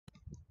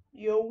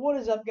Yo, what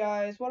is up,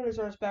 guys? What is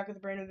us back with a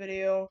brand new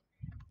video.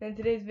 In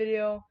today's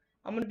video,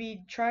 I'm gonna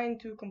be trying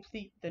to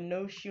complete the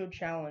no shield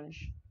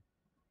challenge.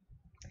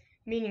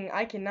 Meaning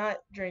I cannot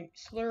drink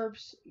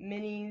slurps,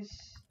 minis,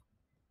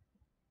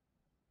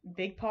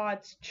 big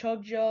pots,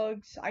 chug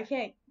jugs. I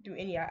can't do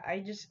any.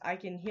 I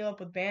can heal up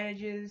with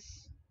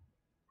bandages.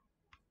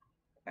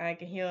 I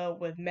can heal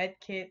up with med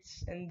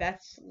kits, and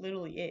that's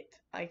literally it.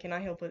 I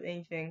cannot heal up with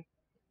anything.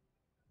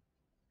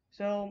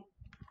 So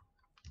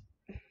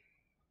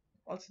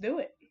let's do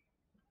it.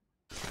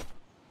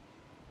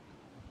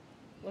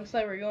 Looks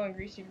like we're going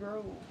Greasy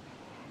Grove.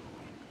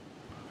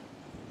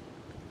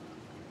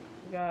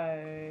 We got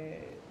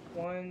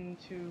 1,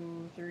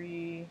 2,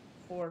 3,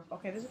 4.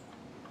 Okay, there's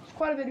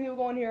quite a bit of people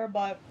going here,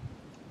 but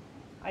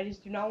I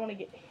just do not want to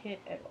get hit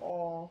at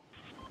all.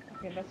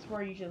 Okay, that's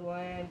where you should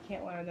land.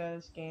 Can't land out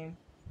of this game.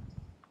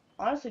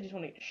 Honestly, just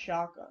want to get a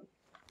shotgun.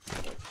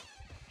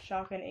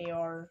 Shotgun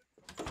AR.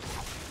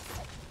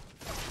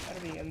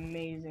 That'd be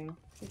amazing.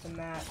 Get the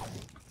map.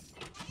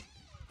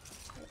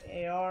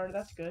 AR,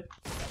 that's good.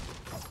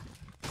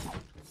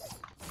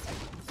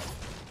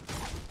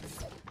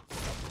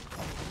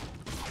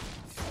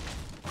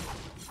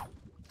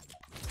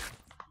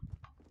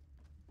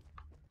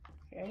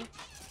 Okay.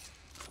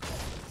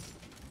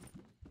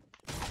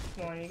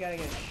 Come on, you gotta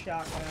get a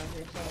shotgun out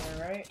here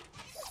somewhere, right?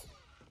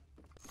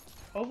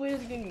 Hopefully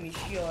it doesn't give me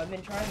shield. I've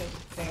been trying this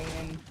thing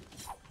and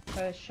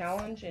trying this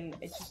challenge, and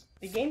it's just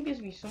the game gives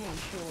me so many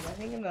shields. I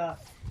think in the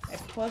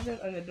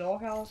Pleasant in the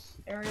doghouse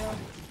area,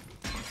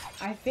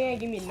 I think it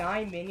gave me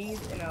 9 minis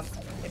and a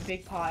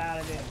big pot out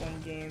of it one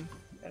game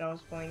that I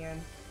was playing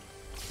in,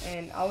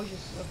 and I was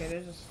just okay.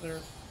 There's a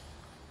slurp.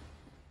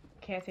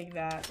 Can't take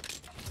that.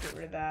 Just get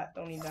rid of that.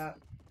 Don't need that.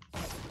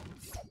 I'm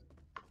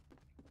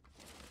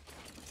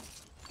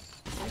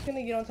just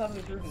gonna get on top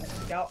of the roof and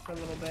scout for a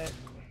little bit,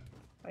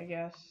 I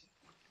guess.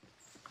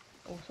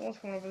 Oh, someone's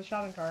coming over the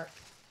shopping cart.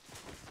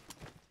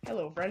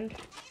 Hello, friend.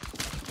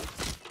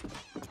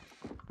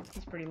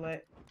 He's pretty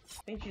lit.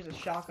 I think she's a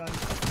shotgun.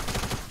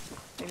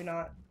 Maybe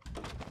not.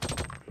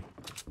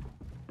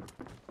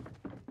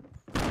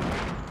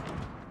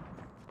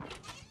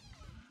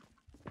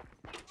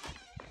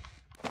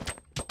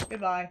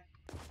 Goodbye.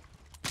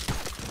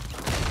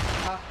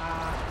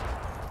 Haha.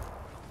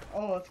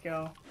 Oh, let's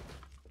go.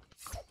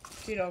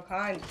 Shoot all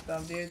kinds of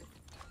stuff, dude.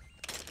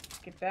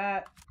 Get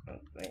that. Oh,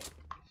 wait.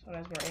 This one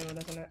has more ammo,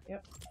 doesn't it?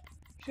 Yep.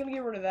 Just gonna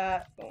get rid of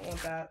that. Don't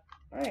want that.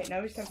 Alright,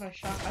 now we just have my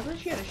shotgun. I thought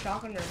she had a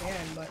shotgun in her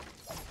hand, but...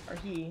 Or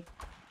he.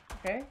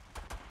 Okay.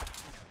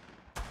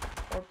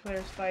 4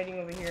 players fighting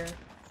over here.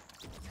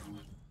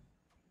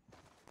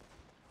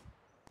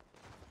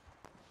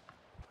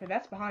 Okay,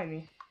 that's behind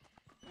me.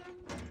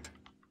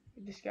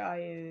 This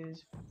guy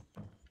is...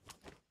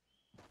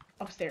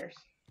 upstairs.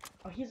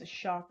 Oh, he has a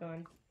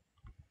shotgun.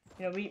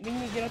 You know, we need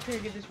to get up here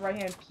and get this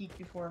right-hand peek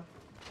before...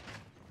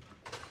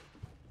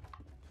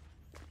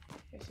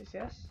 Yes, yes,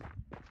 yes.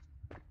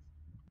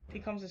 If he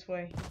comes this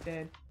way, he's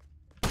dead.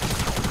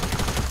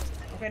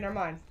 Okay, never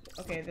mind.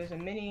 Okay, there's a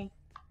mini.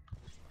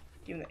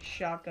 Give him that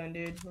shotgun,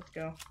 dude. Let's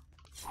go.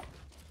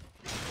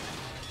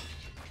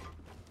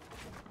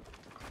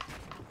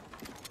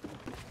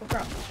 Oh,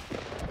 crap.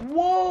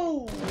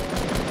 Whoa!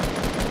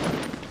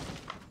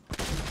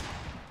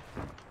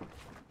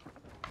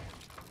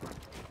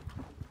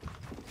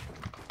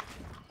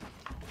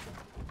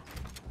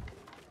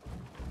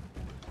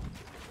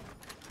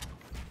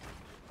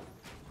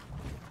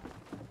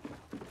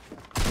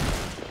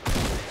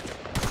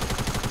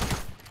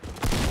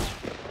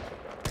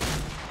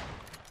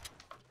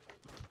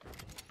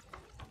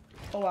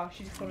 Oh wow,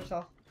 she just killed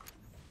herself.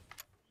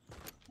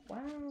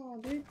 Wow,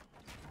 dude.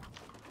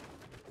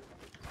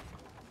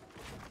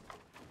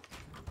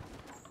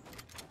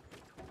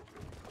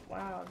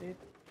 Wow, dude.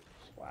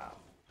 Wow.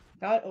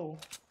 That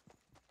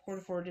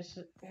Quarter 4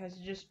 has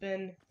just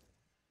been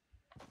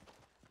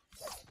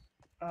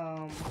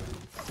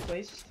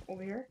placed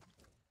over here.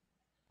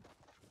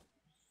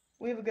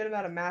 We have a good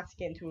amount of mats to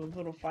get into a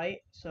little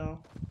fight,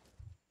 so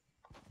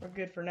we're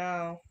good for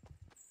now.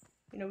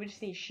 You know, we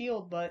just need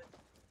shield, but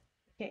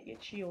can't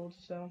get shield,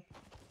 so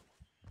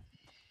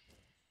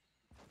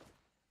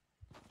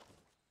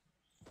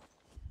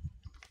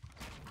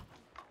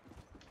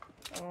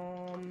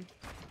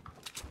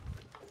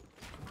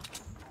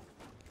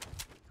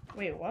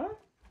wait, what?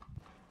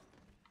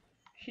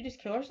 She just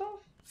killed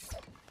herself?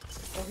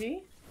 Oh,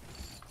 he?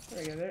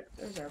 There we go,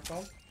 there's our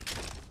phone.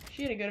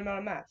 She had a good amount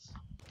of mats.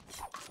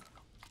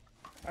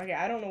 Okay,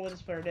 I don't know what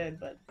this player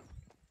did, but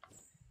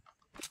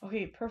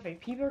okay,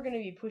 perfect. People are gonna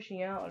be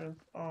pushing out of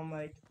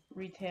like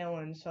retail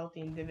and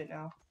Salty and Divot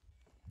now.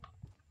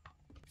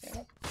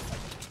 Okay.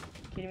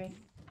 Kidding me?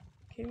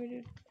 Kidding me,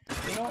 dude?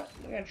 You know what?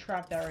 I'm gonna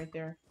trap that right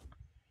there.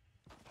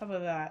 How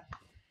about that?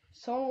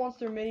 Someone wants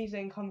their minis, they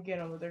can come get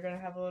them, but they're gonna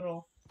have a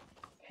little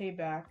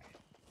payback.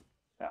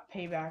 Not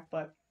payback,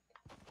 but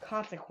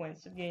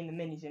consequence of getting the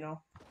minis, you know?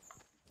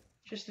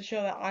 Just to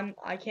show that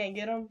I can't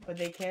get them, but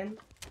they can.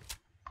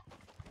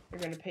 They're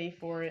gonna pay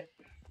for it.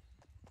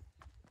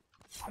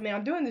 I mean,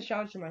 I'm doing this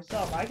challenge for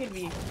myself. I could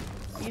be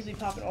easily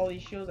popping all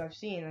these shields I've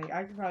seen. Like,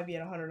 I could probably be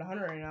at 100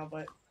 right now,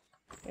 but,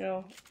 you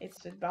know,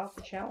 it's about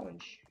the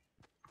challenge.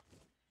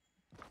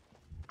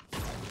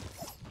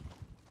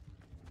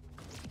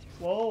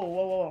 Whoa,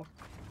 whoa, whoa.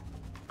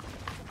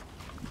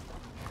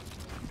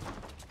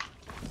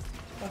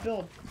 My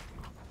build.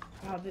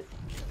 Wow, this...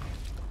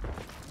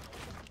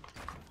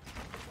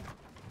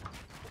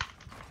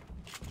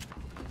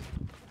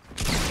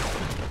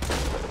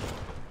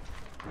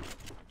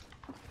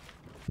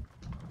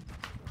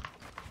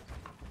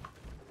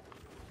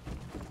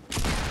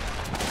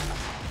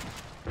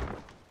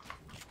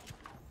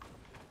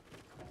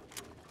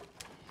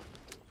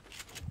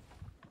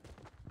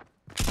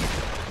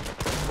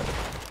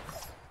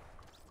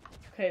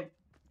 Okay,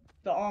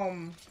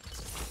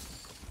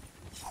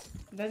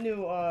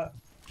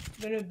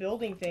 the new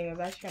building thing was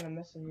actually kind of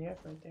messing me up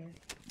right there.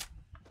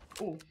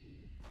 Ooh,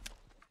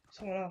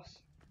 someone else.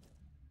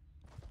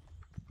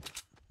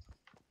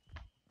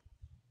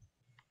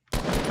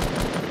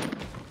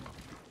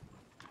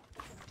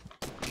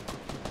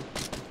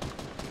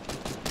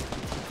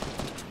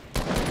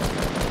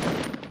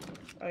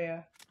 Oh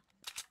yeah.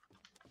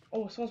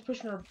 Oh, someone's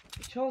pushing her.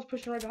 Someone's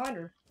pushing right behind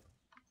her.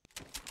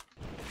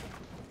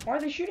 Why are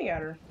they shooting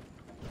at her?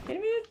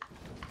 Kidding me, dude?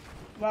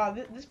 Wow,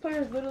 this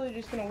player is literally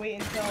just gonna wait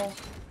until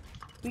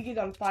we get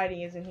done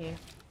fighting, isn't he?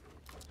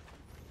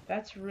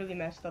 That's really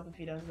messed up if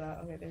he does that.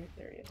 Okay,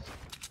 there he is.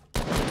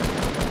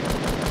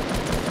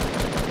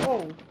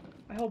 Oh,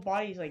 my whole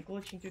body's like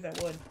glitching through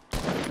that wood.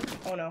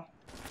 Oh no.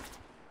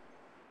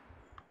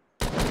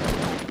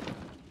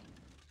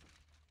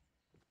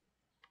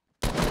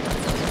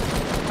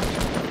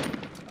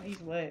 Oh,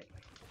 he's lit.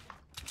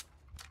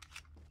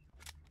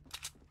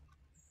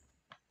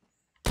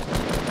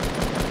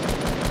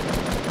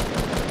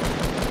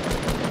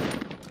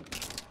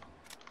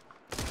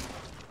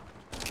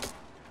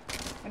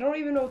 I don't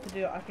even know what to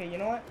do. Okay, you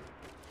know what?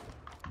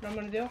 What I'm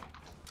gonna do?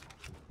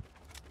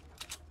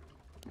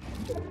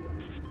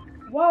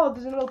 Wow,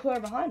 there's another player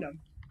behind him.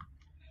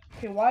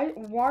 Okay, why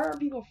are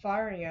people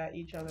firing at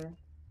each other?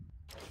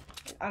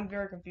 I'm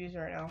very confused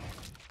right now.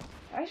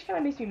 That actually kind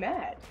of makes me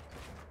mad.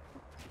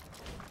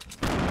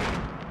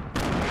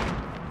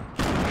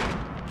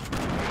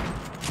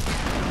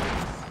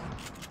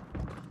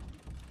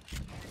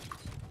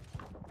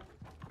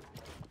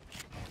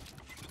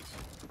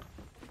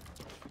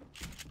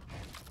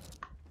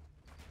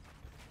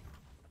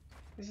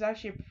 This is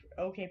actually an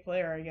okay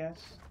player, I guess.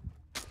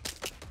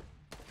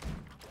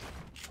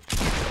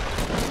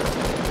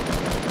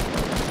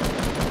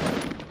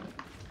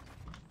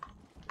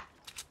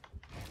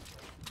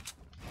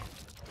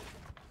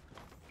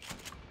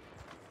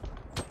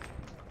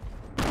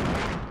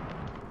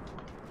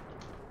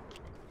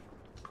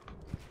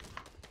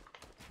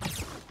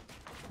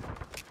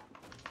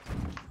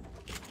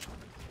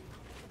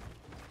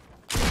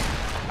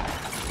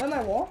 Is that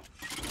my wall?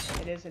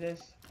 It is, it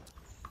is.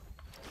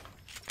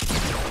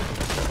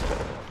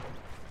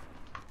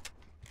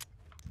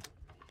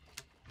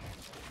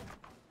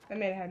 I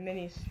may have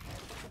minis.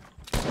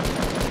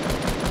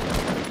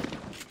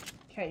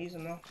 Can't use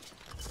them though.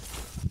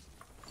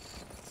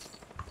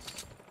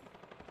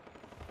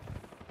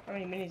 How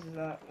many minis is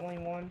that? Only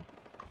one.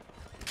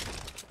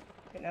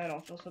 Okay, now I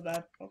don't feel so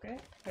bad. Okay,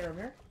 right over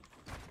here.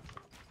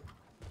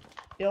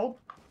 Build.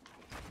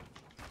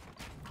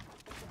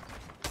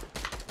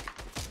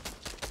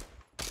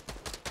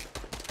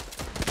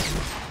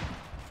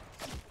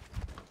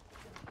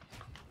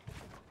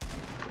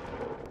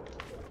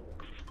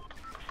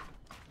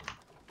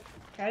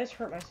 I just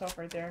hurt myself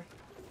right there.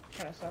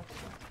 Kinda sucks.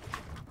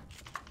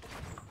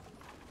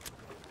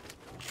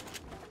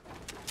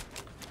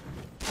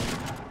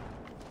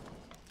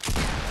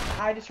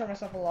 I just hurt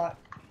myself a lot.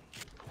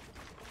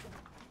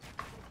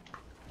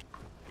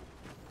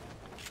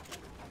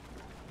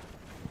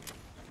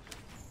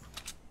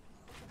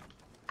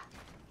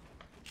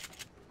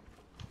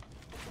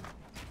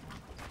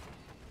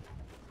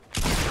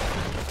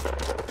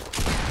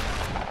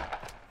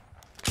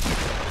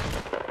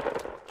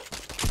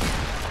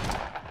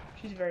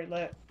 She's very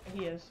lit.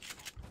 He is.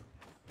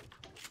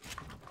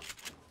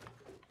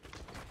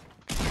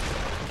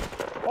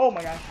 Oh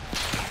my gosh.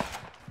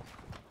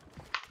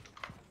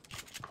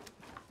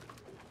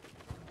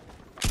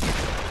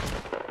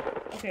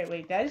 Okay,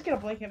 wait, did I just get a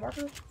blank hit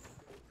marker?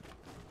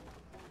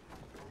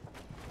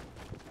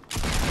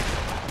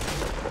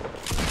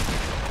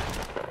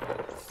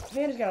 I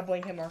think I just got a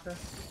blank hit marker.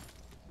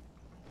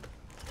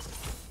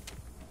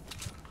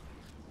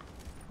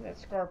 That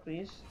scar,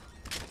 please.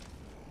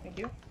 Thank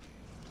you.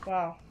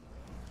 Wow.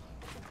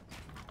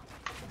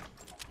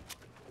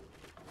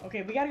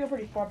 Okay, we gotta go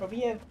pretty far, but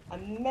we have a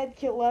med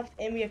kit left,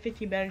 and we have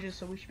 15 bandages,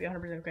 so we should be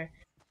 100% okay.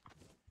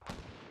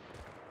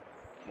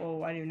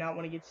 Whoa, I do not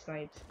want to get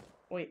sniped.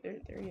 Wait, there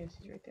he is.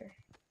 He's right there.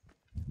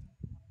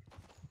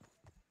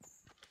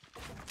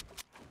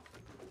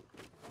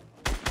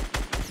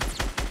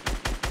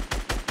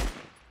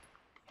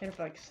 Hit him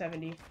for like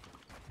 70.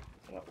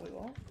 What? Wait,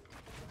 what?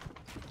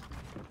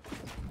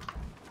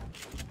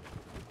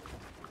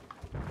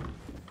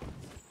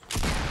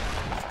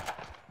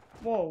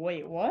 Whoa,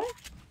 wait, what?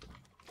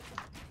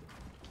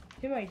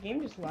 Dude, my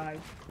game just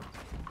lagged.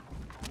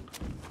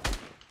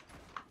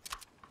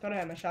 Thought I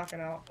had my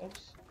shotgun out.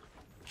 Oops.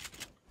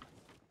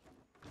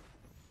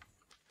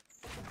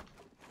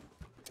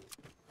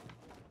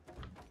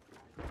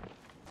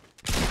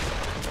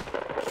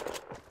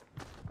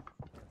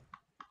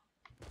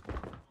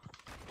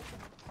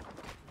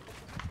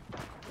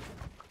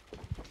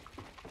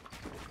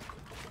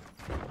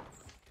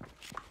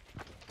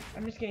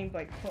 I'm just getting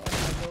like put on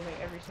my building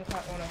every single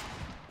time I wanna.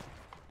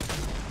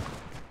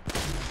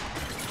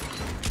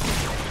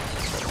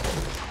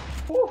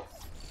 Whew!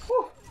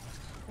 Whew!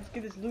 Let's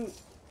get this loot.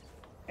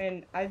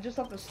 And I just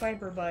left the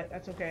sniper, but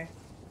that's okay.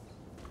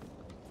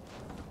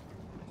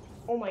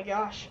 Oh my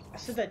gosh, I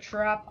set that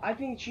trap. I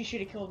think she should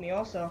have killed me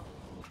also.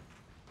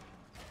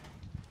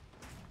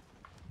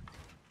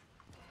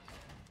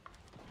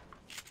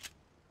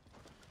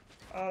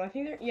 I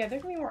think there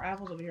can be more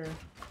apples over here.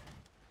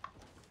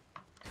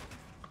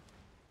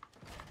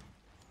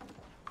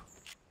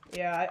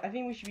 Yeah, I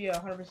think we should be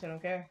 100%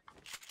 okay.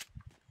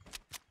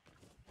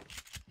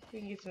 We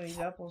can get some of these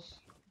apples.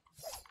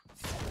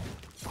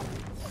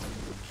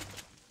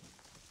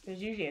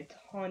 There's usually a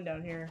ton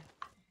down here.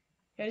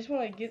 Yeah, I just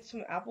want to get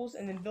some apples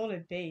and then build a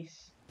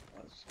base.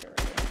 Let's go right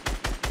here.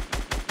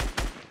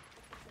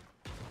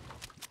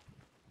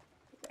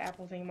 The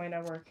apple thing might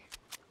not work.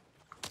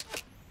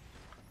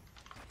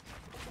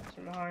 That's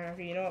from behind.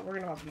 Okay, you know what? We're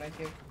gonna hop the med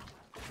kit.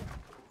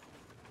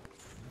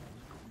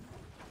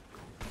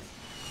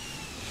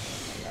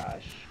 Oh my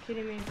gosh,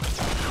 kidding me?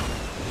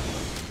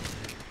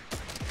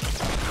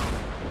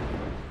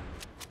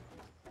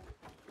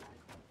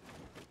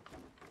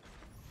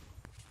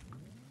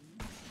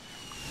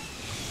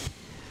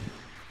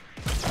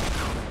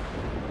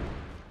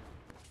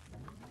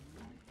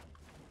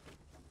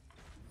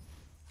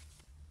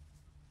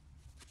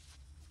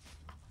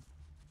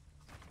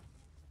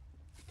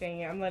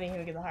 Dang it, I'm letting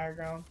him get the higher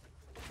ground.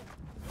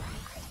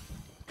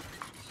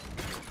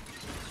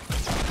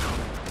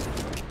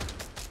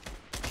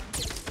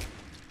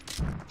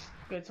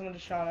 Good, someone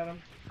just shot at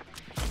him.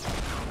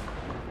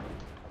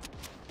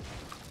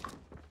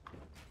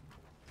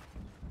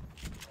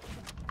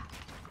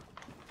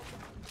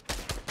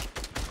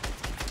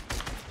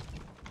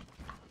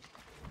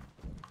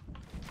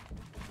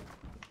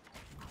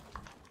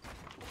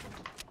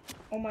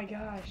 Oh my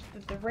gosh,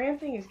 the ramp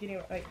thing is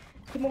getting, like,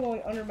 keep on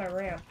going under my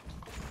ramp.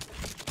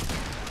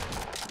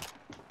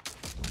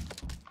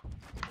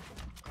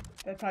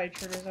 That probably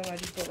triggers him. I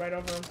just go right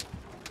over him.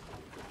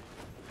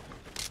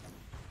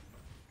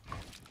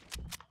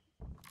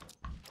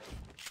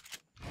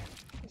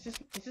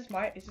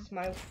 Is this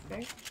my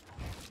thing?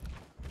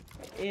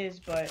 It is,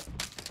 but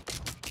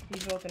he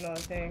built another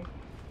thing.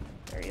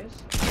 There he is.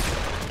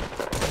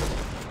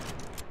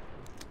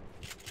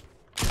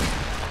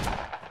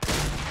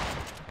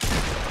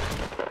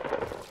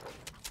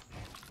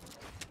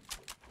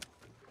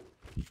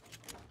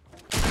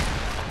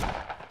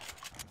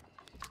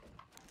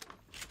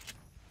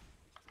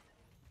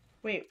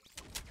 Wait.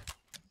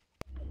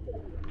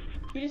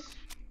 He just...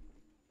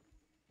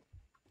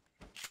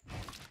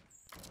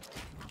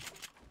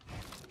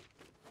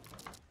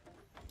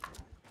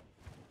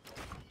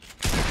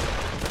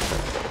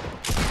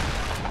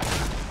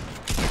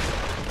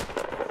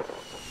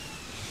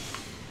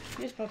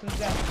 He just fell to his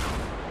death.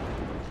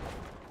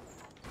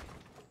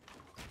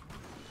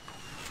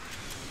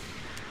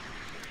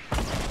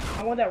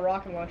 I want that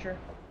rocket launcher.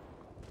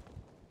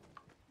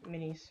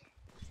 Minis.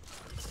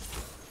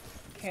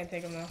 Can't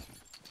take them though.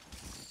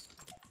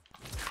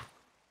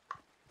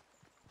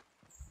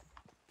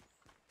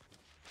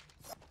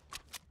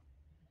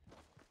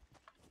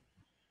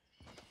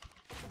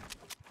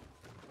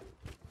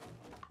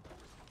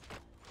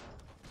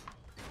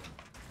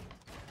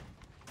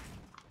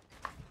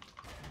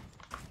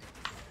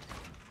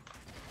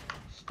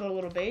 Just build a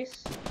little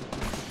base.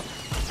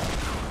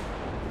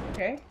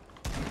 Okay.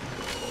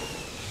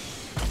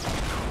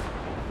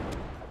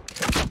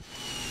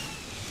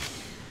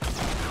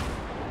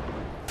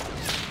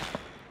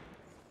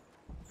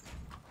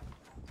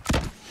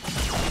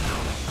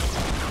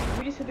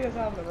 We just hit the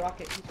guy with a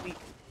rocket. He's weak.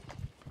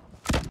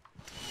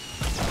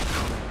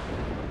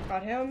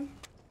 Got him.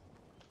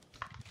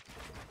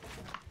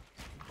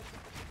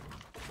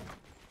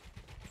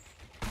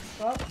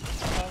 Up.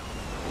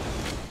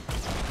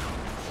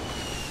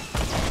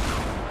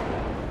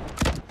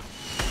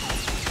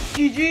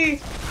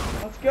 GG!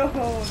 Let's go,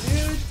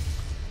 dude!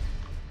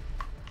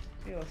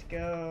 Dude, let's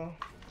go.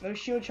 No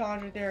shield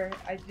challenge right there.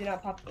 I did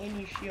not pop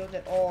any shields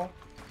at all.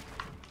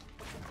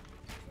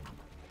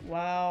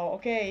 Wow.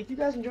 Okay, if you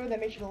guys enjoyed that,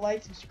 make sure to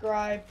like,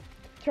 subscribe,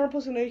 turn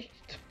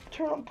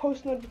on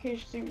post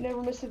notifications so you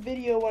never miss a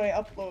video when I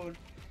upload.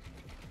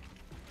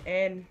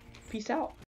 And peace out.